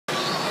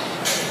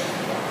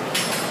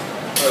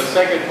the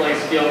second place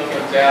Gilt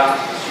comes out.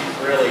 She's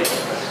really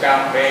a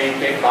stout maid,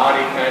 big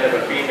body, kind of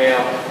a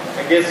female.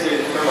 I guess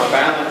from a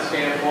balance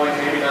standpoint,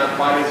 maybe not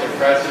quite as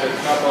impressive as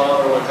a couple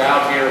other ones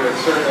out here, but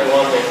certainly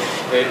one that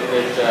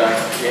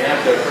you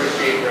have to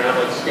appreciate for how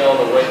much skill,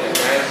 the wit, and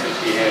mastery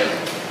she has.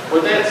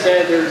 With that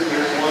said, there's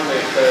one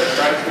that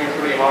strikes me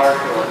pretty hard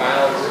from a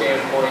balance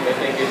standpoint. I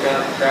think gets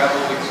out and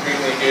travels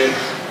extremely good.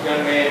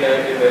 Young man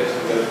in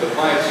the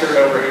plaid shirt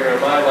over here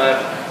on my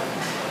left,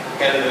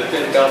 kind of the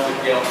thin belted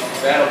Gilt.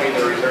 That'll be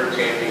the reserve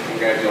champion.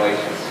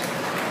 Congratulations.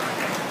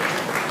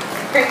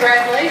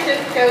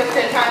 Congratulations goes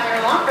to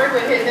Tyler Longford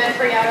with his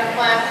entry out of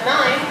Class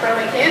 9 from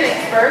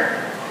Mechanicsburg.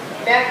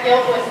 That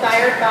Gilt was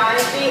sired by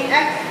the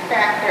X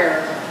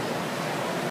Factor.